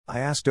I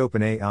asked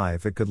OpenAI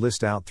if it could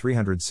list out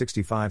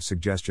 365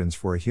 suggestions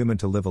for a human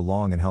to live a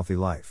long and healthy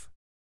life.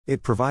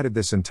 It provided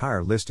this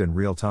entire list in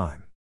real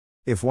time.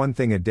 If one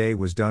thing a day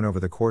was done over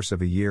the course of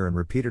a year and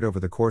repeated over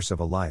the course of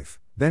a life,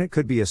 then it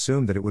could be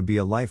assumed that it would be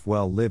a life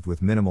well lived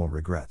with minimal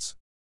regrets.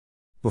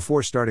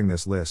 Before starting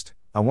this list,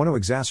 I want to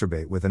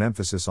exacerbate with an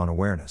emphasis on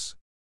awareness.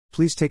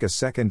 Please take a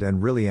second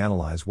and really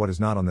analyze what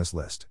is not on this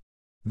list.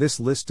 This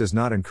list does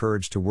not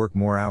encourage to work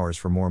more hours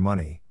for more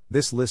money.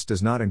 This list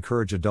does not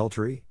encourage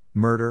adultery,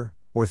 murder,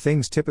 or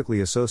things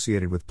typically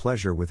associated with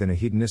pleasure within a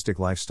hedonistic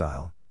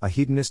lifestyle, a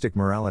hedonistic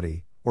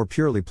morality, or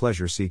purely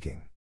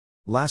pleasure-seeking.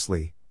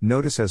 Lastly,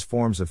 notice as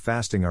forms of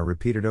fasting are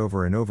repeated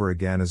over and over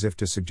again as if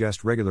to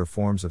suggest regular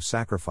forms of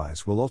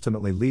sacrifice will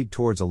ultimately lead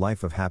towards a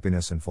life of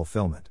happiness and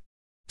fulfillment.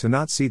 To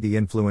not see the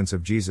influence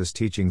of Jesus'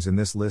 teachings in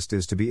this list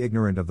is to be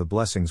ignorant of the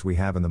blessings we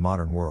have in the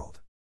modern world.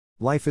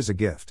 Life is a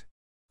gift.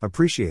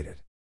 Appreciate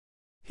it.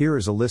 Here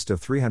is a list of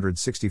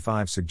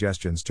 365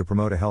 suggestions to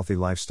promote a healthy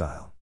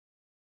lifestyle.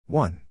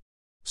 1.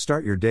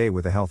 Start your day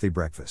with a healthy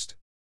breakfast.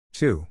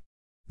 2.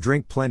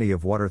 Drink plenty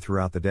of water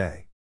throughout the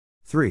day.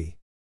 3.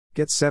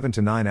 Get 7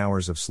 to 9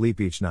 hours of sleep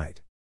each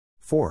night.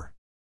 4.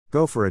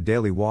 Go for a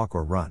daily walk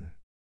or run.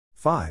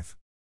 5.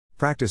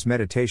 Practice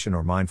meditation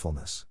or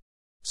mindfulness.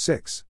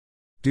 6.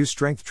 Do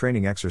strength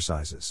training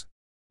exercises.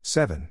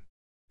 7.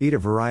 Eat a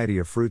variety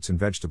of fruits and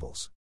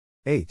vegetables.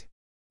 8.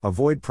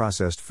 Avoid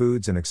processed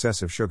foods and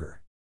excessive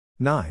sugar.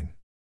 9.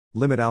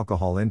 Limit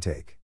alcohol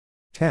intake.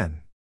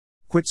 10.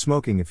 Quit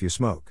smoking if you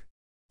smoke.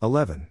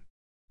 11.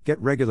 Get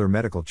regular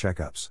medical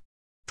checkups.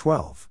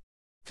 12.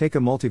 Take a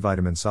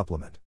multivitamin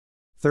supplement.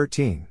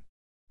 13.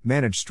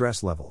 Manage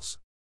stress levels.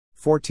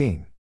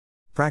 14.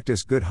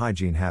 Practice good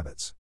hygiene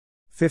habits.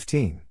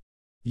 15.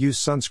 Use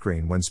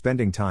sunscreen when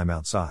spending time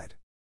outside.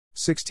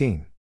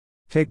 16.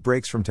 Take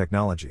breaks from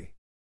technology.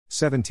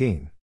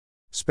 17.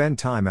 Spend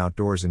time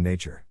outdoors in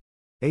nature.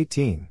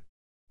 18.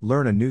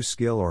 Learn a new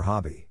skill or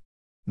hobby.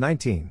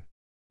 19.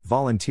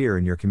 Volunteer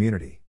in your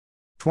community.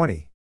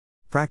 20.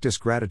 Practice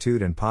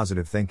gratitude and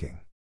positive thinking.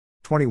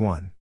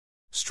 21.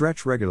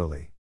 Stretch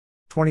regularly.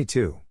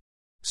 22.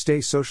 Stay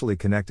socially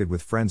connected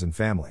with friends and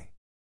family.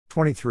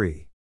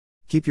 23.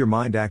 Keep your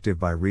mind active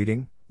by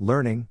reading,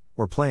 learning,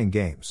 or playing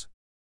games.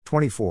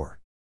 24.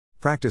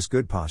 Practice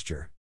good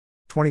posture.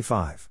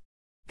 25.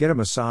 Get a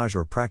massage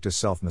or practice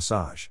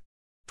self-massage.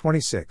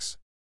 26.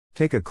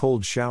 Take a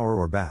cold shower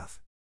or bath.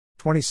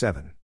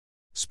 27.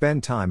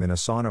 Spend time in a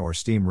sauna or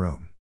steam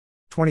room.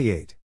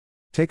 28.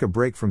 Take a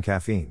break from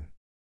caffeine.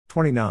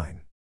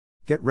 29.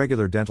 Get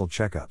regular dental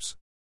checkups.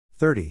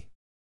 30.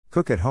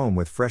 Cook at home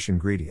with fresh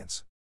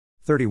ingredients.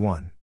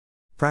 31.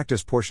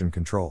 Practice portion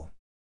control.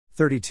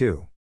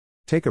 32.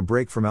 Take a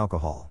break from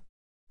alcohol.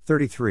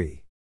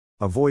 33.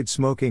 Avoid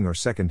smoking or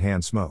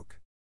secondhand smoke.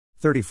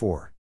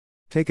 34.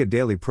 Take a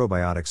daily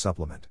probiotic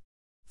supplement.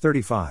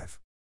 35.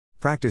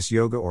 Practice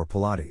yoga or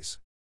Pilates.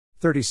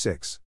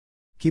 36.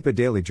 Keep a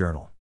daily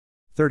journal.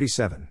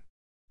 37.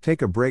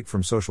 Take a break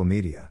from social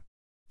media.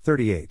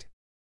 38.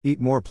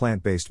 Eat more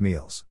plant-based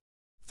meals.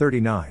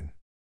 39.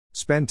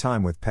 Spend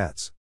time with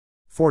pets.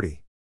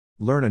 40.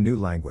 Learn a new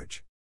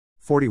language.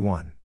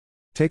 41.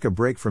 Take a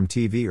break from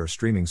TV or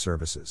streaming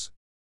services.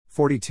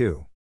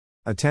 42.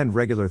 Attend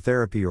regular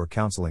therapy or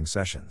counseling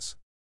sessions.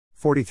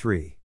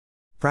 43.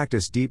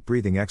 Practice deep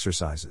breathing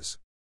exercises.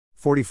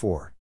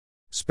 44.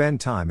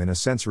 Spend time in a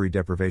sensory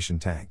deprivation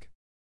tank.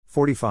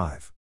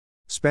 45.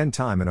 Spend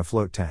time in a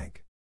float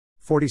tank.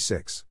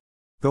 46.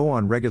 Go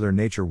on regular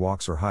nature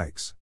walks or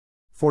hikes.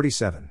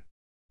 47.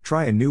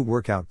 Try a new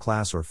workout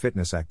class or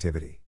fitness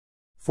activity.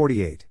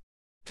 48.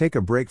 Take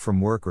a break from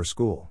work or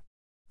school.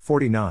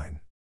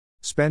 49.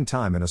 Spend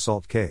time in a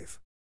salt cave.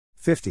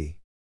 50.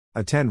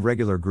 Attend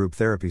regular group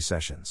therapy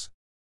sessions.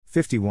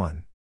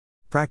 51.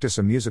 Practice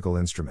a musical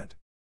instrument.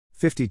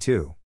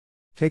 52.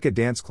 Take a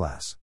dance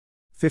class.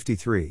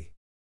 53.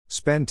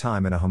 Spend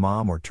time in a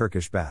hammam or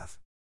Turkish bath.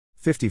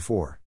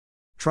 54.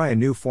 Try a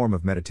new form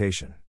of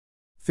meditation.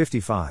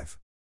 55.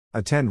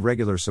 Attend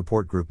regular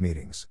support group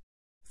meetings.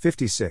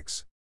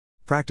 56.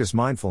 Practice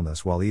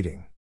mindfulness while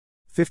eating.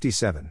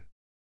 57.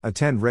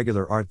 Attend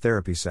regular art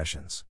therapy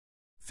sessions.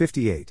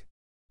 58.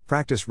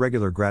 Practice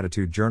regular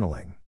gratitude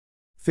journaling.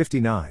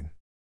 59.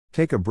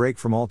 Take a break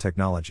from all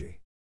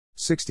technology.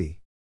 60.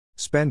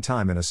 Spend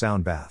time in a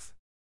sound bath.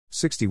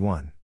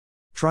 61.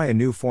 Try a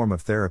new form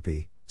of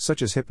therapy,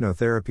 such as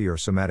hypnotherapy or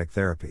somatic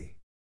therapy.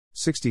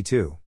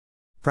 62.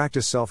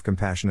 Practice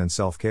self-compassion and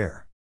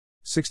self-care.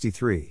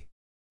 63.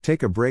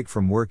 Take a break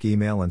from work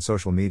email and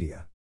social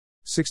media.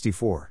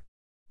 64.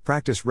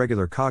 Practice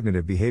regular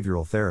cognitive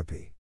behavioral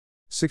therapy.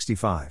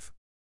 65.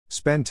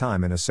 Spend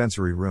time in a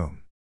sensory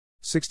room.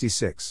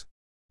 66.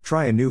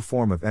 Try a new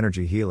form of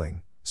energy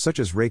healing, such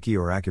as Reiki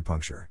or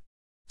acupuncture.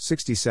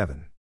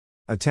 67.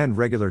 Attend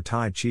regular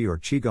Tai Chi or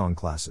Qigong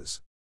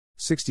classes.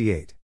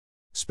 68.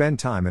 Spend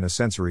time in a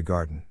sensory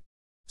garden.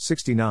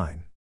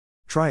 69.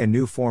 Try a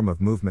new form of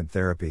movement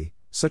therapy,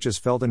 such as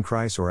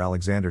Feldenkrais or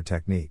Alexander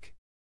Technique.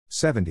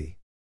 70.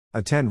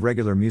 Attend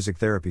regular music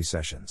therapy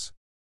sessions.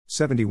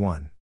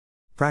 71.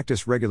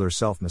 Practice regular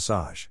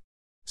self-massage.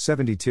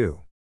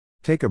 72.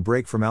 Take a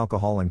break from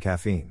alcohol and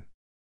caffeine.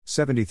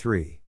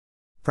 73.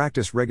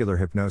 Practice regular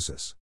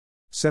hypnosis.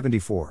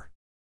 74.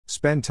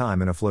 Spend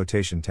time in a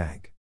flotation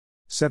tank.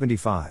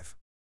 75.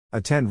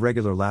 Attend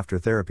regular laughter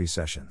therapy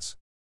sessions.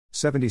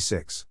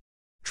 76.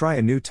 Try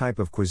a new type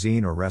of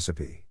cuisine or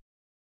recipe.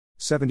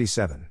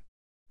 77.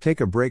 Take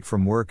a break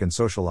from work and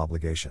social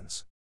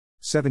obligations.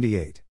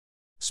 78.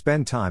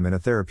 Spend time in a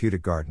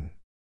therapeutic garden.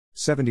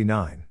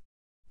 79.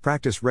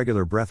 Practice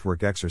regular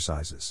breathwork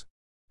exercises.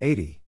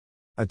 80.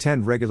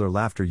 Attend regular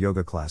laughter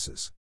yoga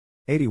classes.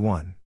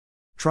 81.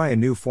 Try a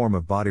new form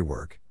of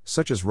bodywork,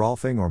 such as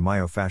rolfing or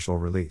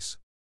myofascial release.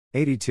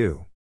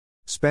 82.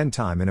 Spend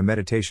time in a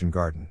meditation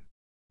garden.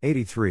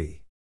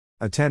 83.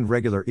 Attend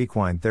regular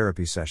equine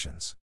therapy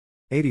sessions.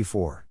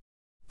 84.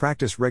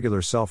 Practice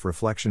regular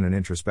self-reflection and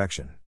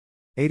introspection.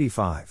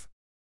 85.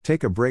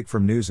 Take a break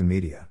from news and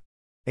media.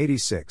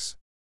 86.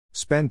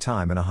 Spend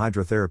time in a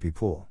hydrotherapy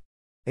pool.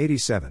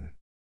 87.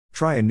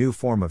 Try a new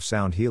form of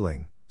sound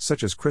healing,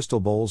 such as crystal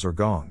bowls or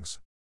gongs.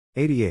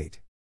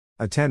 88.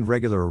 Attend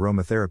regular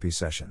aromatherapy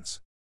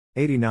sessions.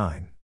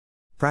 89.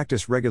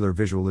 Practice regular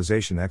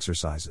visualization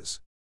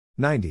exercises.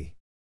 90.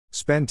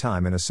 Spend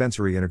time in a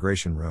sensory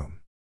integration room.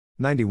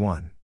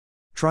 91.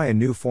 Try a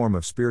new form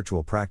of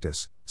spiritual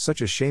practice,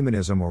 such as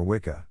shamanism or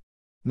Wicca.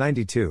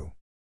 92.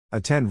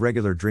 Attend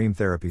regular dream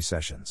therapy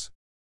sessions.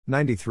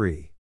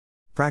 93.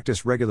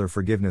 Practice regular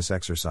forgiveness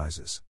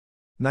exercises.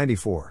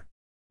 94.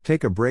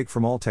 Take a break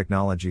from all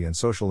technology and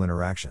social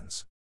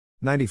interactions.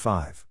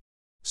 95.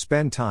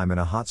 Spend time in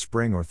a hot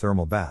spring or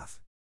thermal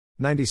bath.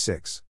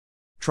 96.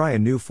 Try a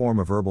new form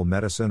of herbal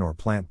medicine or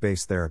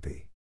plant-based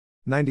therapy.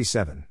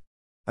 97.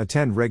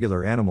 Attend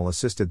regular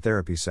animal-assisted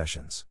therapy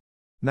sessions.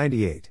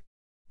 98.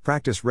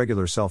 Practice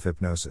regular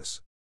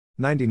self-hypnosis.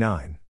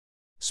 99.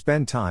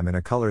 Spend time in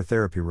a color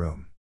therapy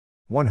room.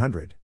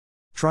 100.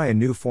 Try a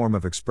new form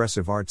of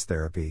expressive arts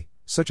therapy,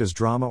 such as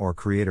drama or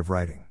creative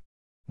writing.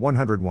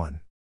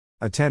 101.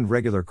 Attend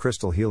regular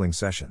crystal healing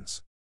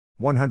sessions.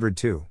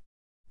 102.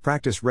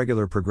 Practice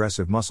regular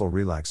progressive muscle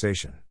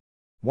relaxation.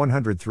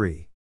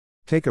 103.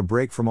 Take a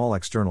break from all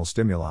external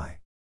stimuli.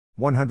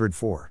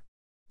 104.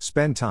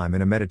 Spend time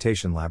in a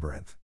meditation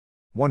labyrinth.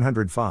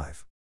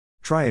 105.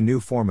 Try a new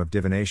form of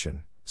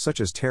divination, such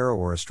as tarot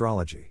or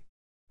astrology.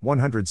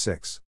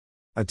 106.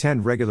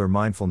 Attend regular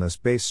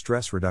mindfulness-based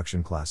stress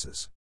reduction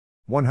classes.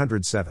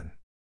 107.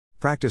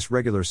 Practice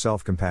regular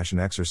self-compassion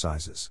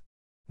exercises.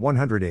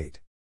 108.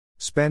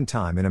 Spend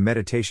time in a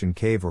meditation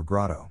cave or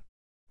grotto.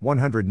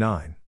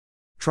 109.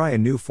 Try a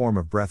new form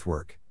of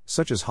breathwork,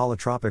 such as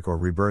holotropic or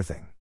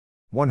rebirthing.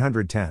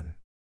 110.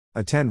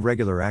 Attend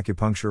regular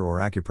acupuncture or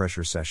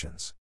acupressure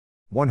sessions.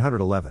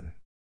 111.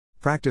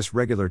 Practice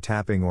regular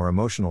tapping or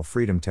emotional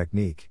freedom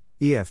technique,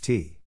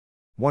 EFT.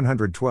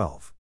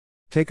 112.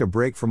 Take a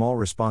break from all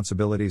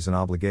responsibilities and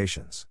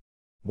obligations.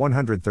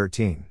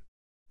 113.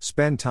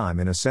 Spend time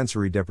in a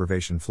sensory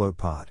deprivation float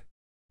pod.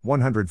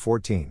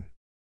 114.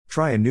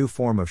 Try a new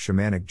form of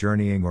shamanic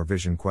journeying or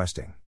vision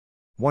questing.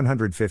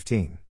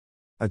 115.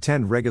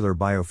 Attend regular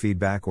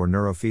biofeedback or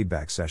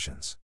neurofeedback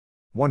sessions.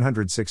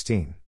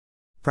 116.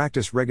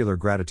 Practice regular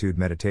gratitude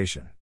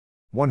meditation.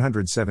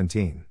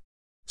 117.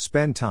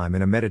 Spend time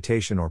in a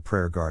meditation or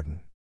prayer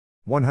garden.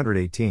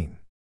 118.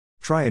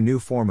 Try a new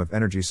form of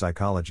energy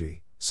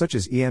psychology, such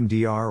as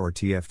EMDR or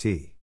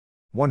TFT.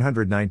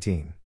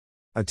 119.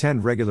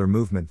 Attend regular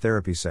movement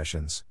therapy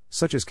sessions,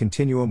 such as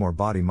continuum or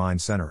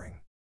body-mind centering.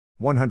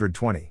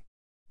 120.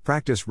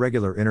 Practice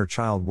regular inner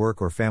child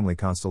work or family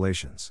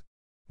constellations.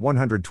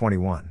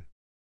 121.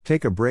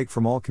 Take a break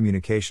from all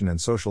communication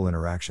and social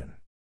interaction.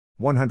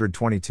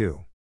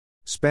 122.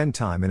 Spend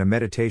time in a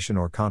meditation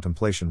or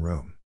contemplation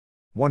room.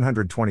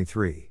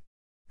 123.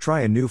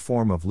 Try a new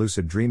form of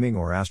lucid dreaming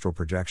or astral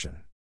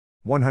projection.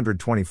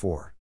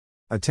 124.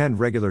 Attend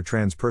regular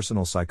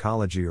transpersonal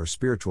psychology or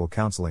spiritual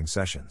counseling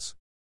sessions.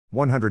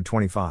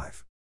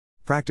 125.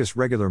 Practice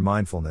regular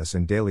mindfulness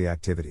in daily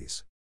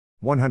activities.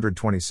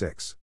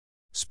 126.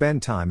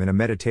 Spend time in a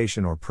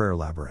meditation or prayer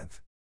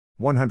labyrinth.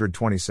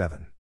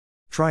 127.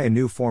 Try a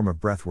new form of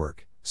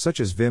breathwork, such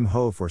as Wim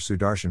Hof or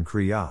Sudarshan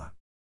Kriya.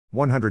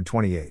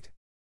 128.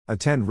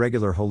 Attend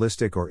regular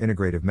holistic or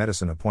integrative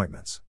medicine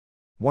appointments.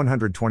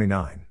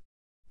 129.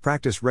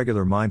 Practice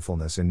regular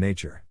mindfulness in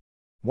nature.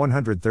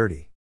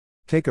 130.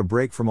 Take a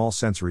break from all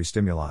sensory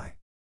stimuli.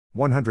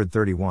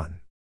 131.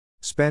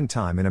 Spend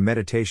time in a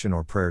meditation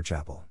or prayer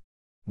chapel.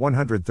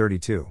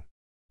 132.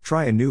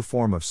 Try a new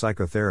form of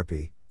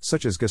psychotherapy,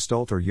 such as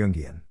Gestalt or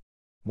Jungian.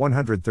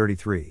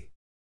 133.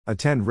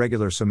 Attend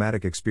regular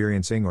somatic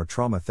experiencing or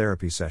trauma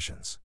therapy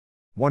sessions.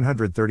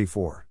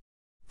 134.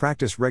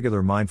 Practice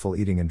regular mindful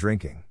eating and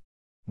drinking.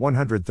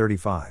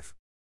 135.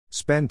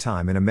 Spend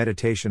time in a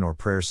meditation or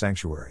prayer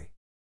sanctuary.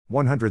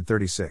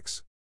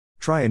 136.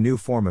 Try a new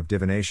form of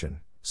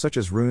divination, such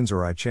as runes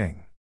or I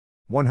Ching.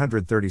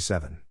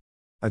 137.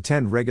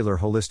 Attend regular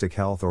holistic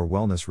health or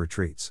wellness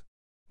retreats.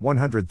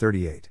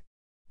 138.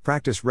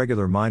 Practice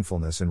regular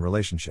mindfulness in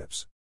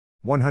relationships.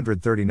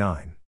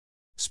 139.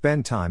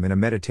 Spend time in a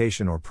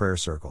meditation or prayer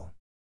circle.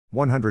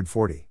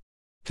 140.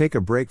 Take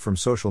a break from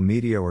social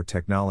media or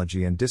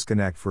technology and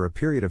disconnect for a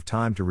period of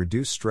time to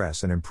reduce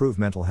stress and improve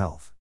mental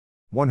health.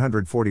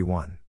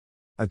 141.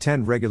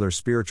 Attend regular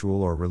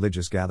spiritual or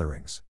religious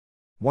gatherings.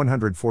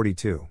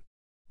 142.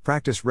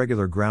 Practice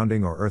regular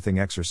grounding or earthing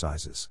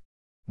exercises.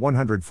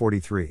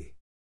 143.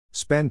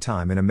 Spend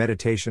time in a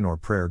meditation or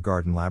prayer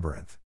garden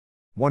labyrinth.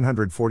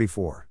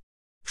 144.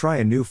 Try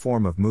a new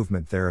form of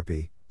movement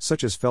therapy,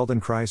 such as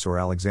Feldenkrais or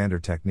Alexander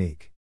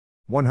Technique.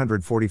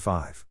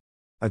 145.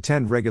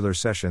 Attend regular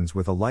sessions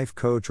with a life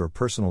coach or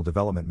personal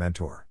development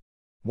mentor.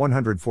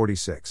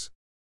 146.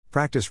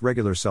 Practice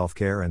regular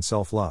self-care and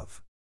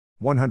self-love.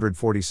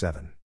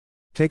 147.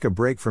 Take a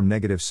break from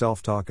negative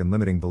self-talk and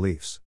limiting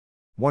beliefs.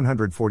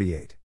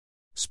 148.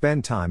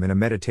 Spend time in a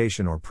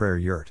meditation or prayer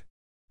yurt.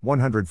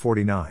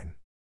 149.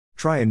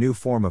 Try a new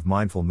form of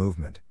mindful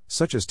movement,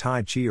 such as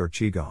Tai Chi or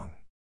Qigong.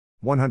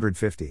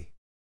 150.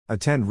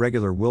 Attend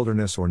regular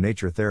wilderness or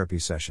nature therapy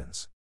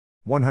sessions.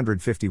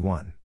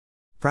 151.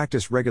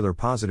 Practice regular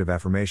positive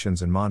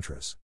affirmations and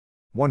mantras.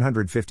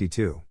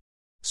 152.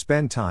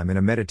 Spend time in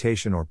a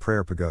meditation or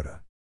prayer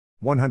pagoda.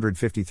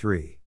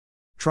 153.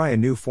 Try a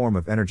new form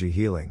of energy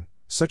healing,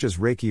 such as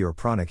Reiki or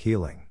pranic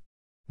healing.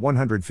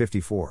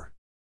 154.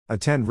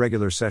 Attend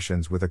regular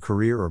sessions with a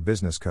career or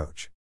business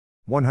coach.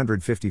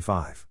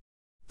 155.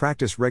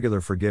 Practice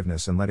regular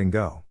forgiveness and letting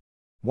go.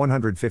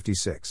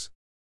 156.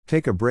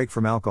 Take a break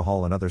from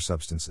alcohol and other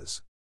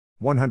substances.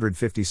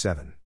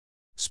 157.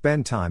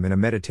 Spend time in a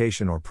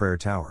meditation or prayer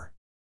tower.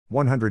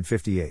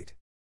 158.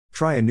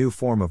 Try a new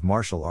form of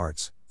martial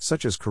arts,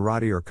 such as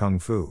karate or kung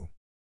fu.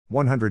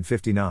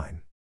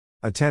 159.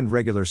 Attend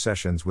regular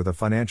sessions with a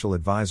financial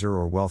advisor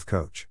or wealth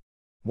coach.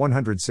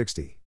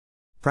 160.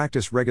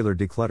 Practice regular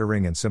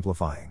decluttering and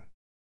simplifying.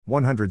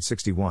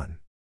 161.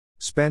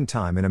 Spend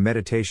time in a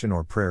meditation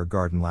or prayer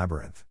garden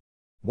labyrinth.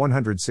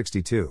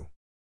 162.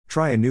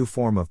 Try a new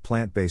form of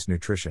plant-based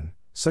nutrition,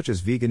 such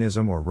as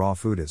veganism or raw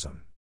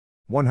foodism.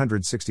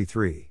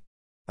 163.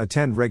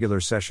 Attend regular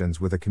sessions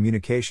with a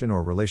communication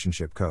or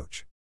relationship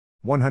coach.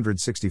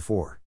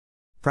 164.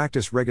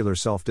 Practice regular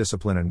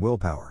self-discipline and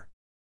willpower.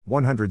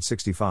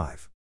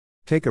 165.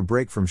 Take a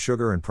break from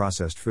sugar and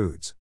processed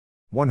foods.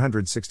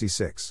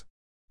 166.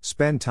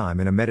 Spend time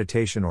in a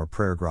meditation or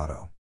prayer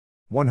grotto.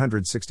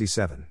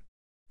 167.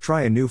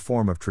 Try a new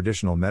form of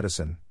traditional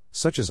medicine,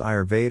 such as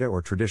Ayurveda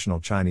or traditional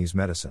Chinese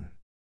medicine.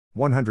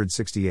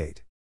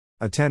 168.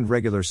 Attend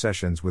regular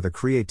sessions with a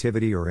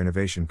creativity or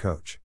innovation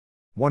coach.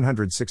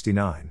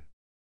 169.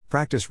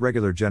 Practice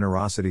regular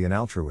generosity and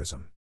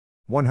altruism.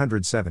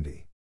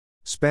 170.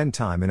 Spend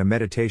time in a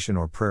meditation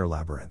or prayer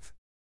labyrinth.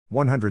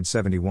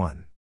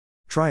 171.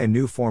 Try a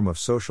new form of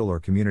social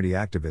or community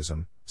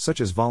activism, such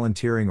as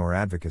volunteering or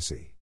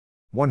advocacy.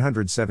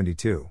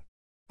 172.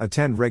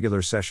 Attend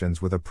regular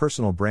sessions with a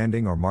personal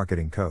branding or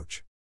marketing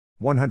coach.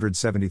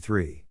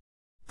 173.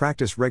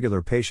 Practice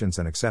regular patience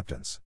and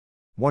acceptance.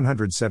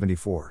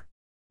 174.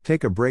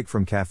 Take a break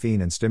from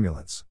caffeine and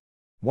stimulants.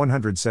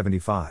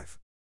 175.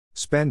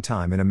 Spend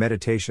time in a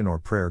meditation or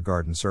prayer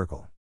garden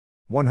circle.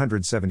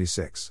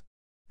 176.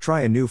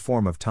 Try a new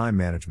form of time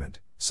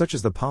management, such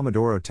as the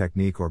Pomodoro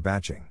technique or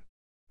batching.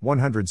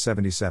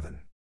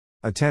 177.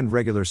 Attend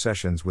regular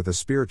sessions with a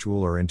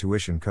spiritual or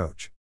intuition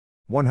coach.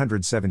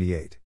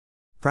 178.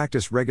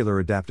 Practice regular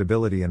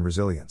adaptability and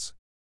resilience.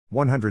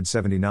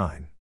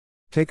 179.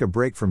 Take a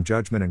break from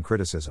judgment and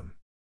criticism.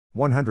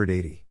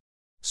 180.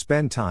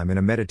 Spend time in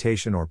a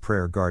meditation or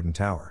prayer garden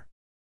tower.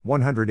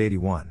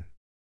 181.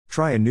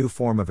 Try a new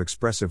form of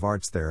expressive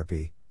arts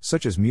therapy,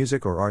 such as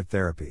music or art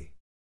therapy.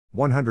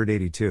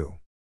 182.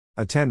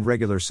 Attend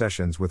regular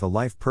sessions with a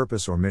life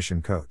purpose or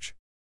mission coach.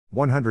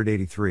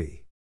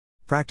 183.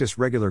 Practice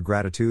regular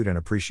gratitude and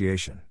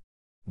appreciation.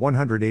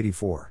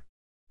 184.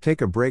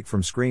 Take a break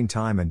from screen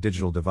time and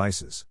digital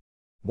devices.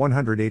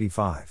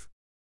 185.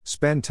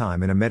 Spend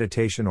time in a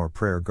meditation or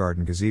prayer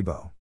garden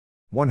gazebo.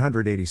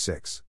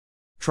 186.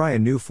 Try a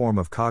new form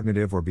of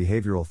cognitive or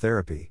behavioral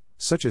therapy,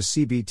 such as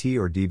CBT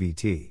or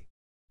DBT.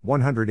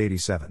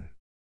 187.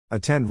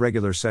 Attend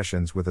regular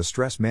sessions with a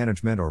stress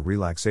management or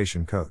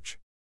relaxation coach.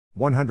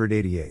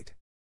 188.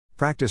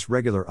 Practice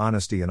regular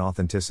honesty and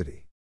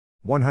authenticity.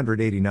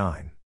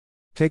 189.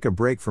 Take a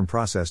break from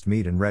processed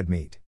meat and red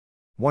meat.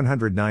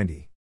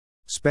 190.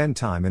 Spend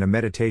time in a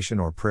meditation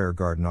or prayer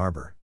garden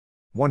arbor.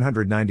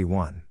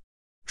 191.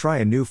 Try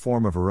a new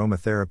form of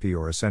aromatherapy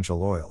or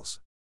essential oils.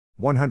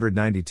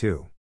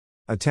 192.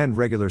 Attend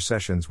regular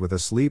sessions with a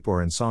sleep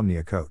or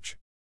insomnia coach.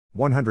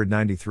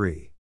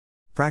 193.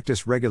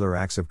 Practice regular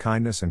acts of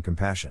kindness and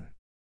compassion.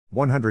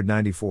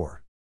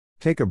 194.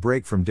 Take a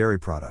break from dairy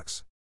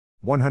products.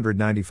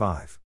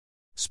 195.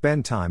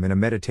 Spend time in a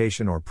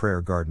meditation or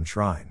prayer garden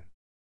shrine.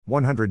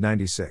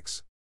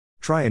 196.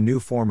 Try a new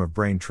form of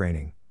brain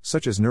training,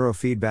 such as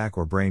neurofeedback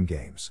or brain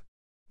games.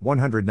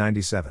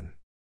 197.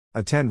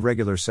 Attend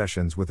regular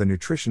sessions with a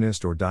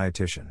nutritionist or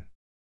dietitian.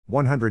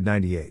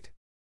 198.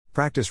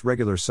 Practice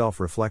regular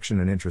self-reflection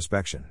and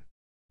introspection.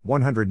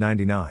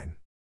 199.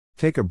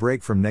 Take a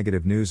break from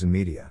negative news and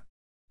media.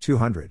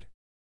 200.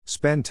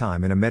 Spend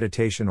time in a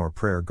meditation or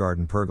prayer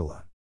garden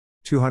pergola.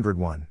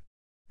 201.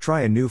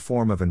 Try a new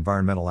form of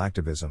environmental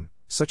activism,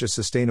 such as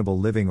sustainable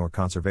living or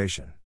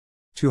conservation.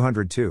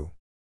 202.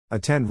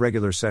 Attend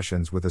regular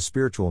sessions with a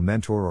spiritual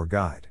mentor or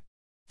guide.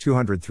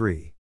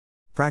 203.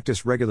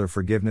 Practice regular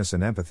forgiveness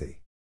and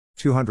empathy.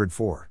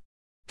 204.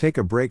 Take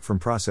a break from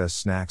processed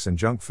snacks and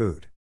junk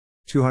food.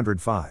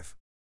 205.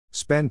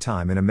 Spend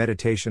time in a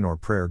meditation or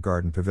prayer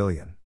garden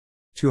pavilion.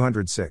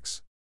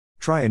 206.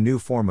 Try a new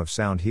form of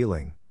sound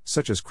healing,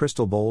 such as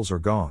crystal bowls or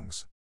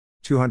gongs.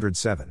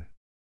 207.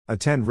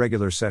 Attend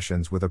regular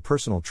sessions with a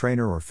personal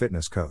trainer or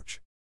fitness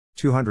coach.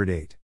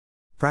 208.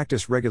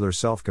 Practice regular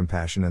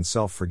self-compassion and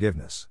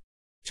self-forgiveness.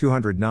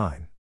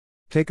 209.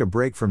 Take a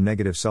break from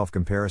negative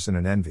self-comparison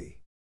and envy.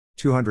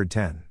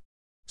 210.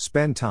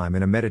 Spend time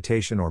in a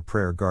meditation or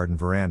prayer garden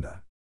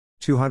veranda.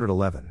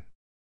 211.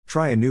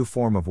 Try a new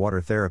form of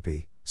water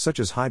therapy, such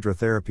as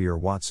hydrotherapy or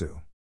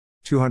Watsu.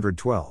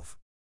 212.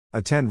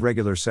 Attend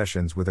regular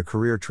sessions with a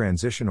career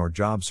transition or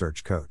job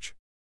search coach.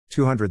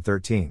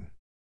 213.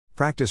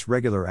 Practice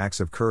regular acts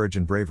of courage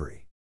and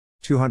bravery.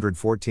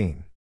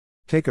 214.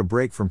 Take a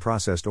break from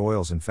processed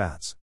oils and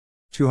fats.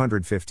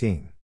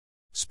 215.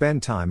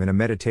 Spend time in a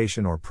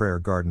meditation or prayer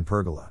garden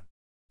pergola.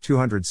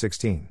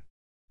 216.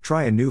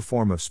 Try a new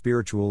form of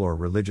spiritual or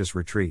religious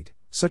retreat,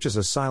 such as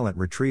a silent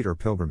retreat or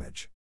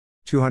pilgrimage.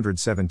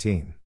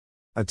 217.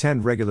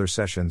 Attend regular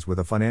sessions with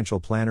a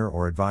financial planner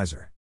or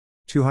advisor.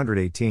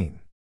 218.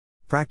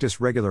 Practice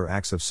regular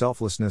acts of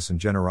selflessness and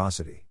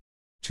generosity.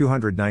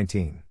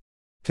 219.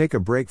 Take a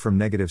break from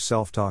negative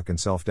self-talk and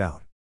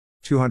self-doubt.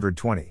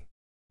 220.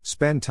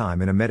 Spend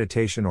time in a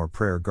meditation or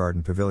prayer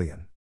garden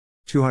pavilion.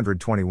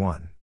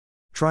 221.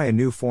 Try a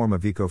new form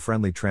of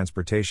eco-friendly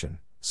transportation,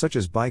 such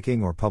as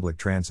biking or public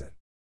transit.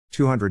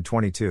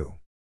 222.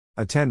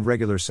 Attend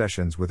regular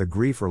sessions with a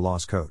grief or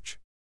loss coach.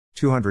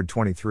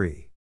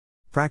 223.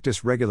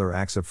 Practice regular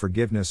acts of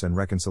forgiveness and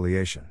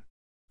reconciliation.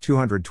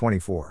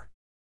 224.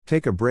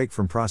 Take a break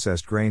from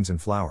processed grains and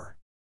flour.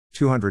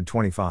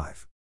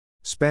 225.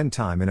 Spend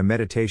time in a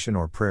meditation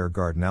or prayer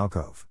garden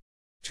alcove.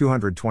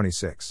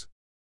 226.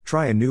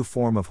 Try a new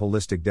form of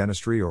holistic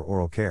dentistry or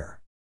oral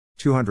care.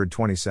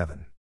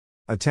 227.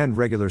 Attend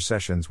regular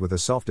sessions with a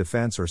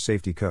self-defense or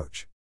safety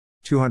coach.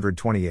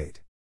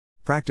 228.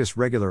 Practice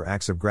regular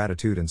acts of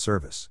gratitude and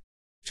service.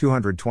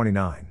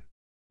 229.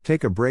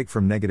 Take a break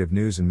from negative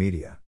news and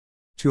media.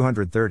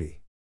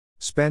 230.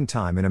 Spend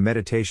time in a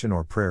meditation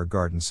or prayer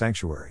garden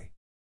sanctuary.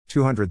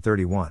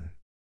 231.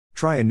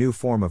 Try a new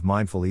form of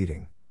mindful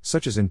eating,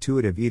 such as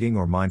intuitive eating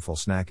or mindful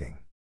snacking.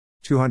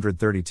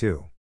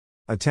 232.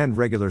 Attend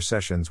regular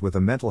sessions with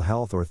a mental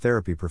health or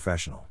therapy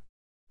professional.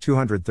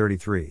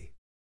 233.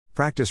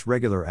 Practice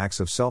regular acts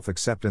of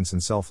self-acceptance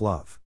and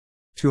self-love.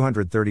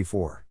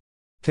 234.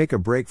 Take a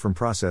break from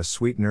processed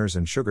sweeteners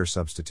and sugar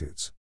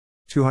substitutes.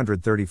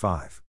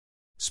 235.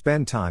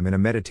 Spend time in a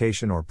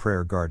meditation or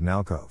prayer garden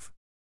alcove.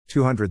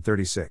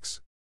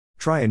 236.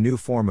 Try a new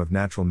form of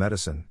natural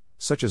medicine,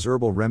 such as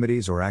herbal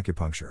remedies or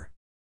acupuncture.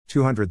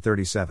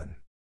 237.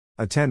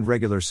 Attend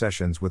regular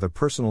sessions with a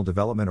personal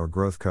development or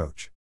growth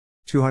coach.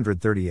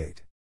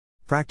 238.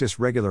 Practice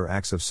regular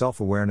acts of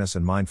self-awareness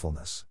and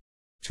mindfulness.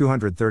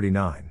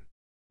 239.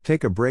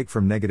 Take a break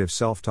from negative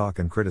self-talk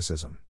and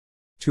criticism.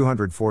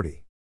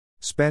 240.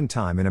 Spend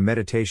time in a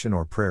meditation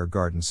or prayer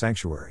garden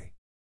sanctuary.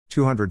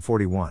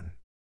 241.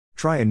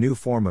 Try a new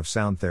form of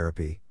sound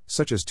therapy,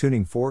 such as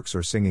tuning forks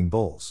or singing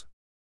bowls.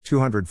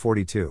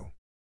 242.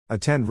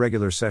 Attend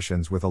regular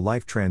sessions with a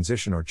life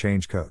transition or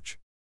change coach.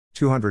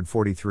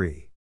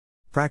 243.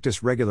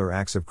 Practice regular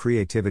acts of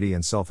creativity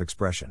and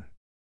self-expression.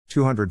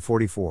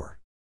 244.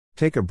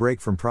 Take a break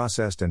from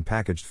processed and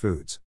packaged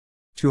foods.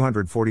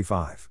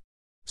 245.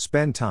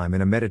 Spend time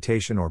in a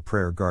meditation or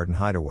prayer garden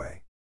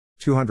hideaway.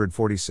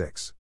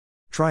 246.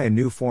 Try a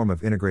new form of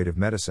integrative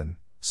medicine,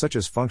 such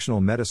as functional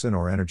medicine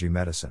or energy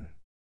medicine.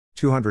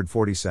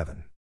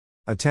 247.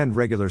 Attend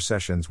regular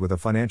sessions with a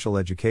financial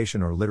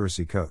education or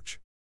literacy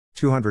coach.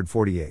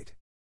 248.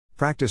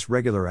 Practice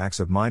regular acts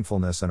of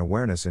mindfulness and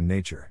awareness in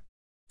nature.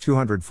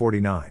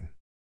 249.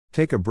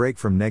 Take a break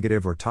from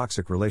negative or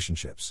toxic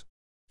relationships.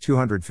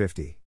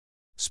 250.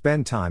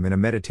 Spend time in a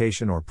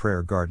meditation or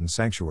prayer garden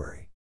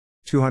sanctuary.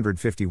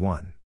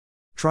 251.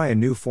 Try a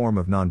new form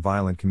of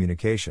nonviolent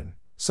communication,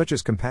 such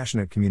as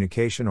compassionate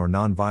communication or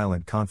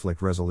nonviolent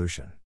conflict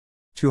resolution.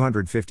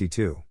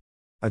 252.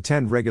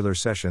 Attend regular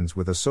sessions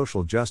with a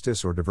social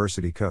justice or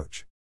diversity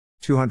coach.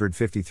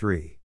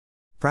 253.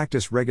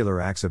 Practice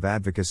regular acts of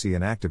advocacy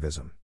and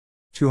activism.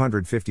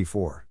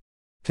 254.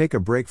 Take a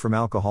break from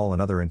alcohol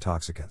and other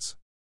intoxicants.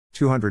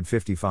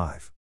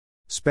 255.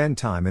 Spend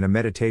time in a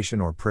meditation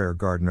or prayer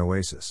garden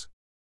oasis.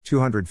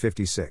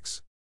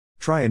 256.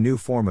 Try a new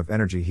form of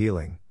energy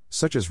healing,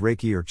 such as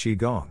Reiki or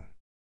Qigong.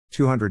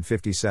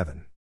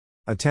 257.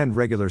 Attend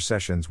regular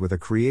sessions with a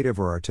creative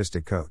or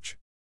artistic coach.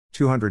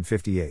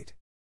 258.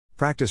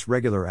 Practice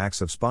regular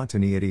acts of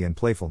spontaneity and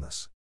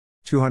playfulness.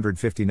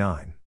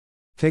 259.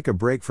 Take a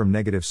break from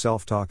negative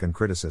self-talk and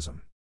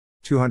criticism.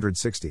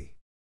 260.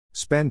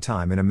 Spend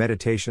time in a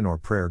meditation or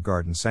prayer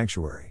garden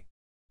sanctuary.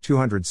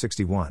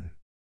 261.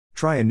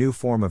 Try a new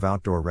form of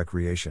outdoor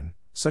recreation,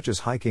 such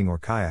as hiking or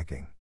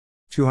kayaking.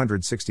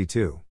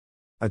 262.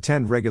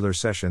 Attend regular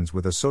sessions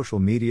with a social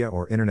media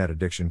or internet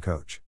addiction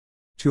coach.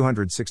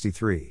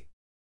 263.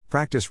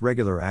 Practice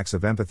regular acts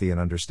of empathy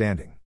and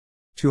understanding.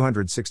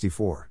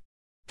 264.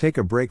 Take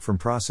a break from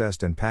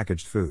processed and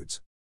packaged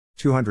foods.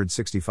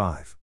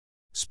 265.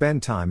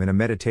 Spend time in a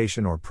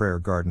meditation or prayer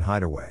garden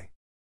hideaway.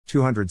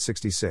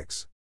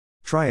 266.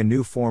 Try a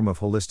new form of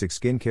holistic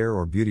skincare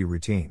or beauty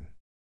routine.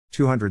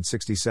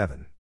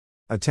 267.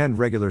 Attend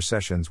regular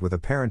sessions with a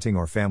parenting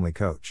or family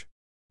coach.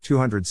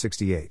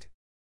 268.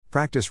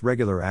 Practice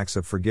regular acts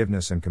of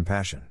forgiveness and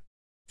compassion.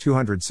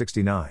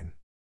 269.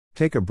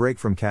 Take a break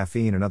from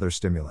caffeine and other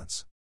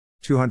stimulants.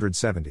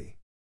 270.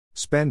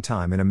 Spend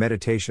time in a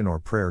meditation or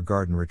prayer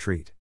garden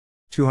retreat.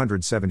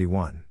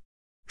 271.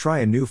 Try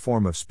a new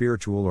form of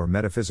spiritual or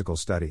metaphysical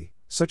study,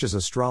 such as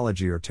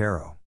astrology or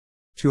tarot.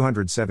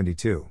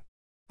 272.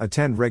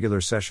 Attend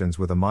regular sessions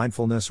with a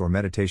mindfulness or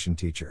meditation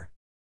teacher.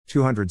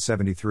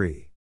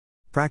 273.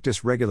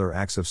 Practice regular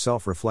acts of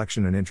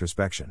self-reflection and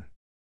introspection.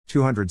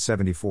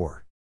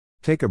 274.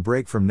 Take a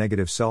break from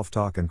negative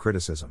self-talk and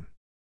criticism.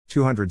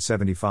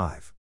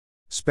 275.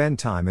 Spend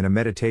time in a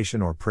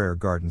meditation or prayer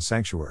garden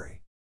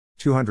sanctuary.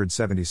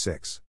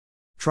 276.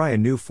 Try a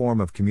new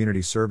form of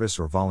community service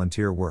or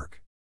volunteer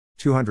work.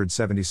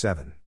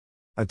 277.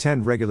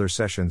 Attend regular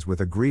sessions with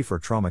a grief or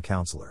trauma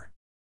counselor.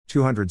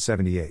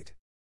 278.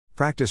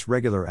 Practice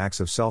regular acts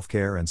of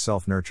self-care and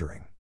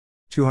self-nurturing.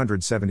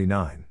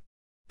 279.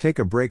 Take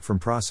a break from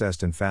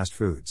processed and fast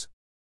foods.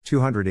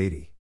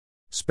 280.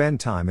 Spend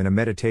time in a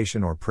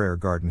meditation or prayer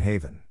garden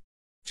haven.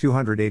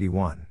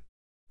 281.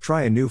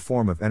 Try a new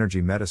form of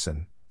energy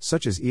medicine,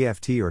 such as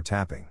EFT or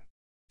tapping.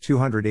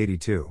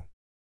 282.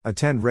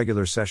 Attend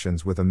regular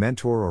sessions with a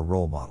mentor or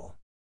role model.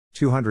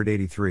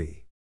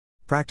 283.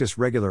 Practice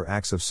regular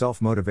acts of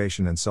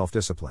self-motivation and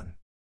self-discipline.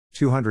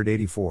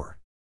 284.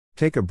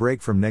 Take a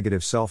break from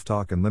negative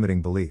self-talk and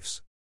limiting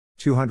beliefs.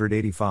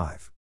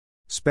 285.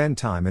 Spend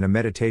time in a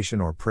meditation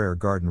or prayer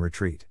garden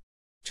retreat.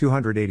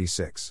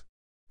 286.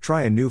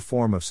 Try a new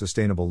form of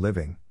sustainable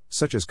living,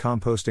 such as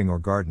composting or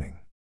gardening.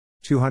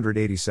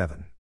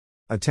 287.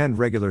 Attend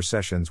regular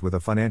sessions with a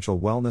financial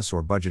wellness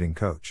or budgeting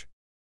coach.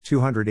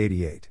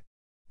 288.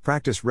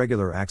 Practice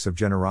regular acts of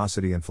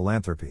generosity and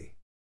philanthropy.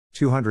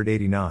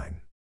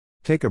 289.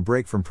 Take a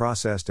break from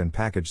processed and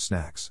packaged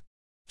snacks.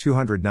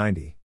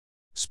 290.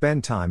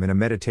 Spend time in a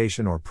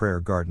meditation or prayer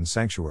garden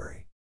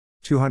sanctuary.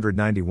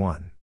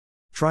 291.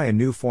 Try a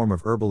new form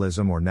of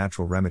herbalism or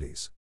natural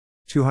remedies.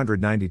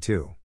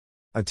 292.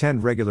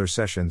 Attend regular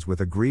sessions with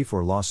a grief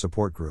or loss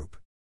support group.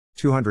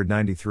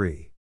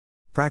 293.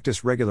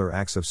 Practice regular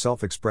acts of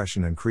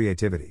self-expression and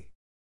creativity.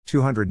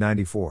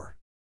 294.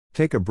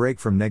 Take a break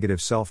from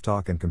negative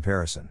self-talk and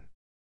comparison.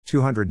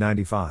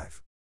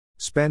 295.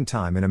 Spend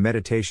time in a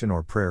meditation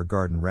or prayer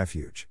garden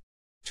refuge.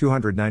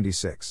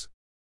 296.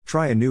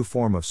 Try a new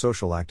form of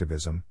social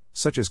activism,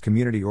 such as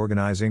community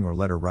organizing or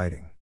letter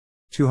writing.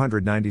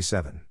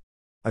 297.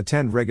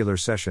 Attend regular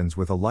sessions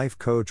with a life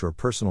coach or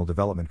personal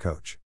development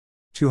coach.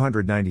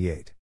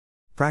 298.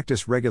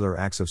 Practice regular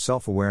acts of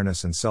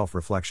self-awareness and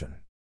self-reflection.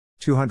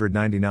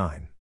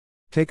 299.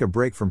 Take a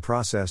break from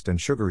processed and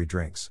sugary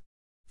drinks.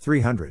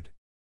 300.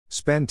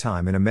 Spend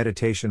time in a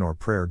meditation or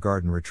prayer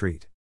garden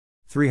retreat.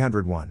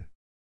 301.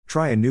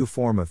 Try a new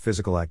form of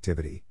physical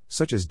activity,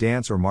 such as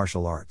dance or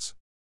martial arts.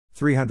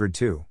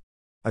 302.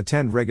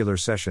 Attend regular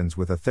sessions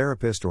with a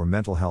therapist or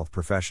mental health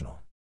professional.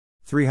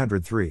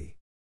 303.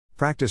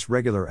 Practice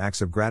regular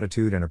acts of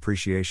gratitude and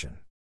appreciation.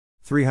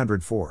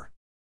 304.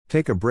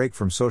 Take a break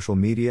from social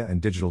media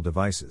and digital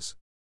devices.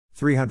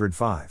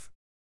 305.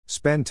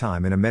 Spend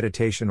time in a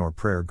meditation or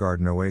prayer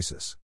garden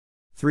oasis.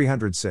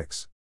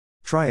 306.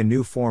 Try a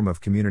new form of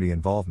community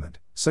involvement,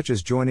 such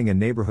as joining a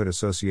neighborhood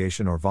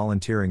association or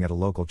volunteering at a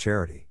local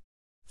charity.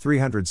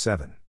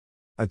 307.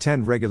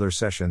 Attend regular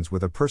sessions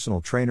with a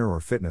personal trainer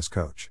or fitness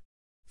coach.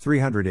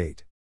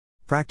 308.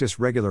 Practice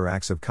regular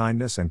acts of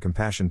kindness and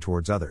compassion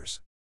towards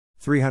others.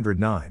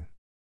 309.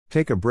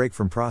 Take a break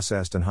from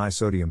processed and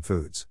high-sodium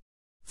foods.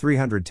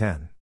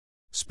 310.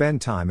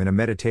 Spend time in a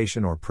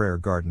meditation or prayer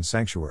garden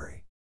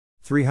sanctuary.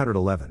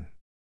 311.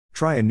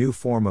 Try a new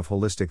form of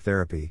holistic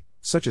therapy,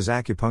 such as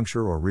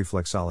acupuncture or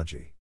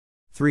reflexology.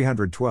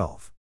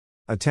 312.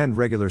 Attend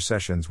regular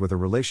sessions with a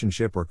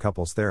relationship or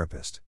couples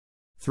therapist.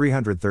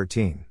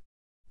 313.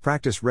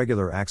 Practice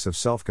regular acts of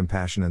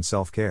self-compassion and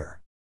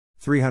self-care.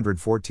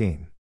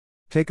 314.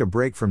 Take a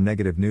break from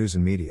negative news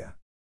and media.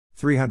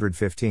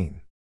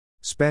 315.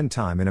 Spend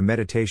time in a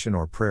meditation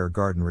or prayer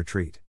garden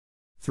retreat.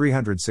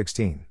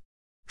 316.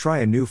 Try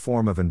a new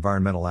form of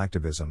environmental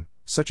activism,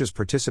 such as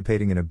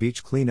participating in a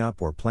beach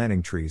cleanup or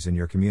planting trees in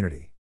your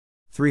community.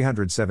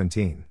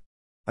 317.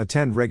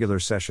 Attend regular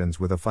sessions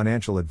with a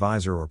financial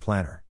advisor or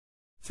planner.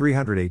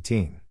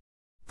 318.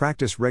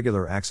 Practice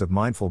regular acts of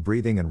mindful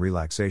breathing and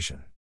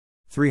relaxation.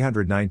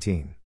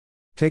 319.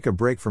 Take a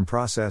break from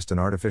processed and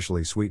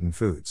artificially sweetened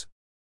foods.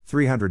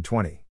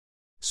 320.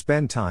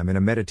 Spend time in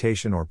a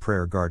meditation or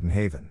prayer garden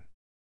haven.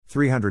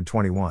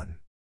 321.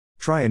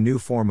 Try a new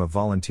form of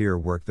volunteer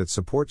work that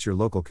supports your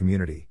local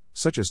community,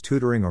 such as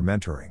tutoring or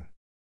mentoring.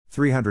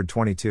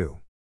 322.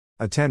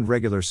 Attend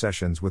regular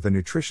sessions with a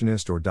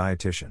nutritionist or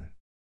dietitian.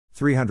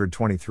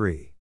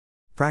 323.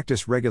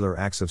 Practice regular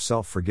acts of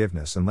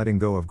self-forgiveness and letting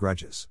go of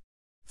grudges.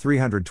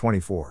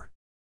 324.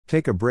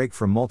 Take a break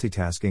from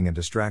multitasking and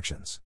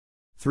distractions.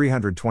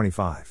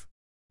 325.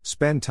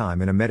 Spend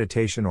time in a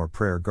meditation or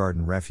prayer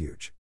garden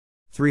refuge.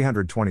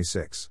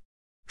 326.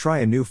 Try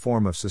a new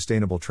form of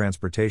sustainable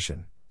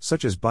transportation,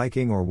 such as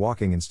biking or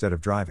walking instead of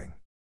driving.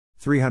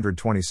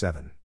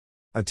 327.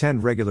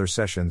 Attend regular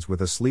sessions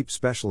with a sleep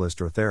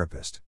specialist or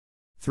therapist.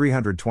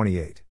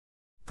 328.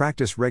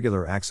 Practice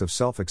regular acts of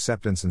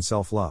self-acceptance and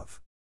self-love.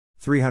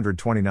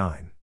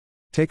 329.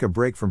 Take a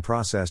break from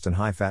processed and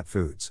high-fat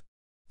foods.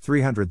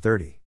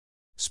 330.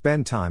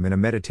 Spend time in a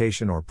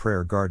meditation or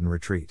prayer garden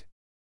retreat.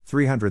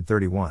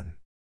 331.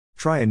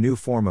 Try a new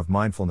form of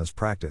mindfulness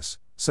practice,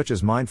 such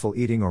as mindful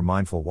eating or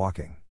mindful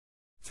walking.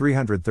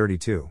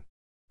 332.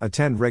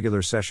 Attend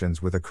regular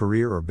sessions with a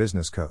career or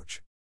business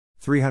coach.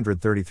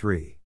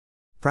 333.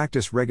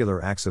 Practice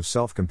regular acts of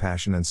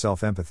self-compassion and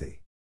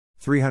self-empathy.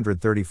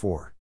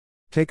 334.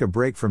 Take a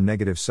break from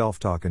negative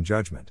self-talk and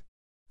judgment.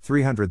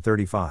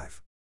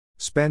 335.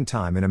 Spend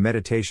time in a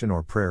meditation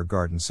or prayer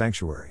garden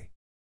sanctuary.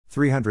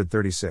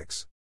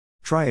 336.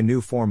 Try a new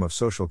form of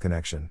social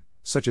connection,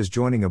 such as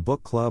joining a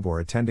book club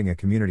or attending a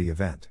community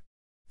event.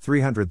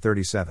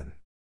 337.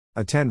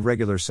 Attend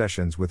regular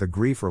sessions with a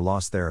grief or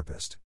loss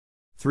therapist.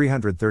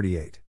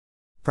 338.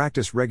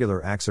 Practice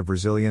regular acts of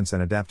resilience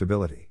and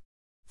adaptability.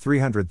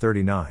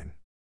 339.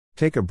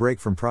 Take a break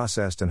from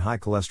processed and high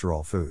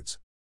cholesterol foods.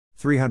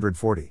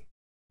 340.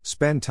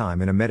 Spend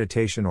time in a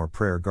meditation or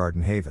prayer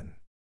garden haven.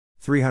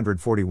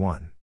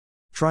 341.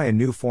 Try a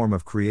new form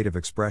of creative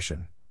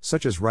expression,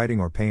 such as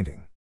writing or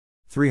painting.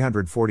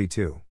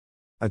 342.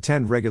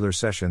 Attend regular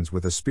sessions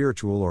with a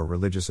spiritual or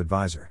religious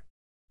advisor.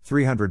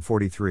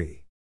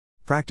 343.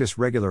 Practice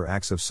regular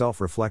acts of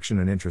self-reflection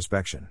and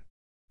introspection.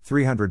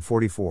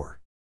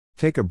 344.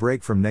 Take a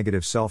break from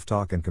negative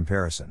self-talk and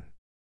comparison.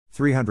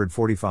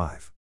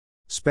 345.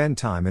 Spend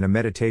time in a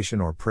meditation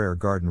or prayer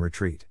garden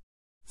retreat.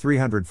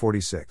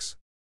 346.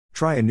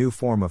 Try a new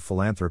form of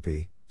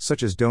philanthropy,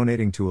 such as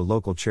donating to a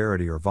local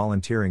charity or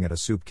volunteering at a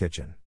soup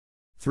kitchen.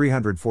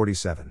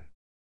 347.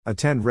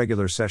 Attend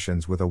regular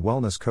sessions with a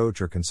wellness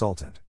coach or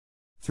consultant.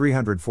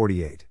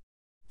 348.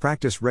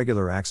 Practice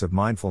regular acts of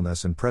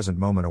mindfulness and present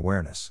moment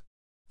awareness.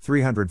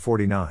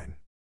 349.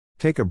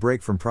 Take a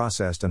break from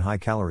processed and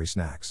high-calorie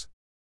snacks.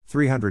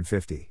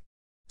 350.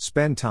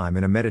 Spend time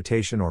in a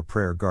meditation or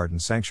prayer garden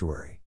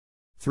sanctuary.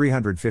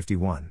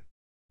 351.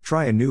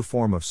 Try a new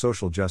form of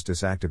social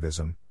justice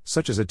activism,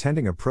 such as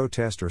attending a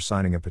protest or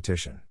signing a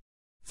petition.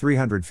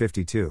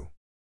 352.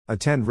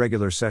 Attend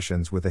regular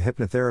sessions with a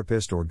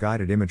hypnotherapist or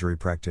guided imagery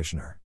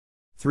practitioner.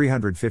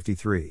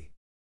 353.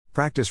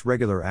 Practice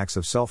regular acts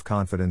of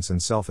self-confidence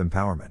and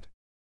self-empowerment.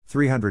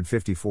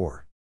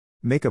 354.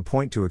 Make a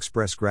point to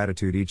express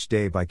gratitude each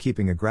day by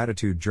keeping a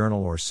gratitude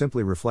journal or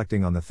simply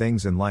reflecting on the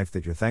things in life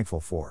that you're thankful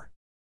for.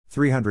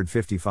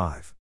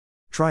 355.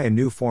 Try a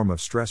new form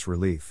of stress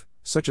relief,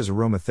 such as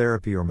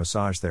aromatherapy or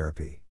massage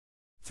therapy.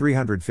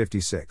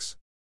 356.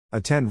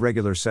 Attend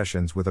regular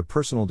sessions with a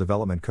personal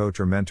development coach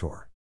or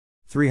mentor.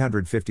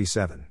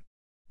 357.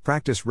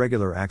 Practice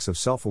regular acts of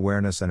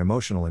self-awareness and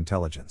emotional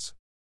intelligence.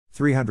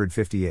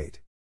 358.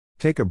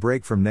 Take a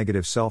break from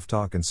negative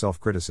self-talk and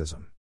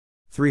self-criticism.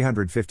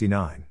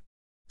 359.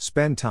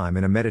 Spend time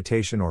in a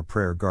meditation or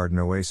prayer garden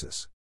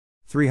oasis.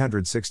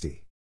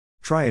 360.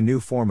 Try a new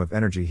form of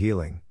energy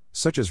healing,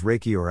 such as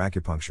Reiki or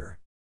acupuncture.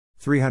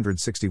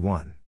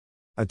 361.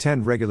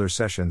 Attend regular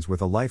sessions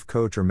with a life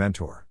coach or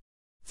mentor.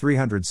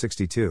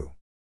 362.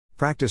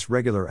 Practice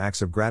regular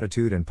acts of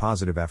gratitude and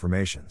positive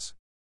affirmations.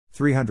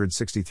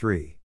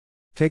 363.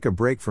 Take a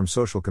break from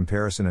social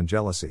comparison and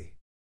jealousy.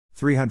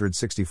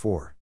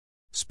 364.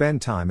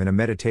 Spend time in a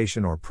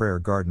meditation or prayer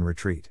garden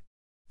retreat.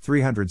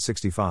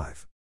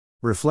 365.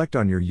 Reflect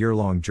on your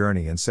year-long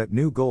journey and set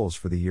new goals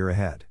for the year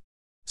ahead.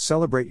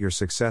 Celebrate your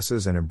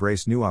successes and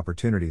embrace new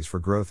opportunities for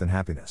growth and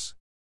happiness.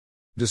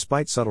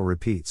 Despite subtle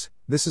repeats,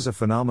 this is a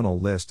phenomenal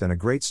list and a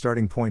great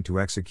starting point to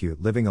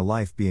execute living a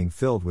life being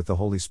filled with the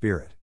Holy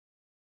Spirit.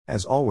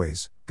 As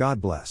always, God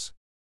bless.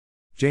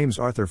 James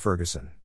Arthur Ferguson.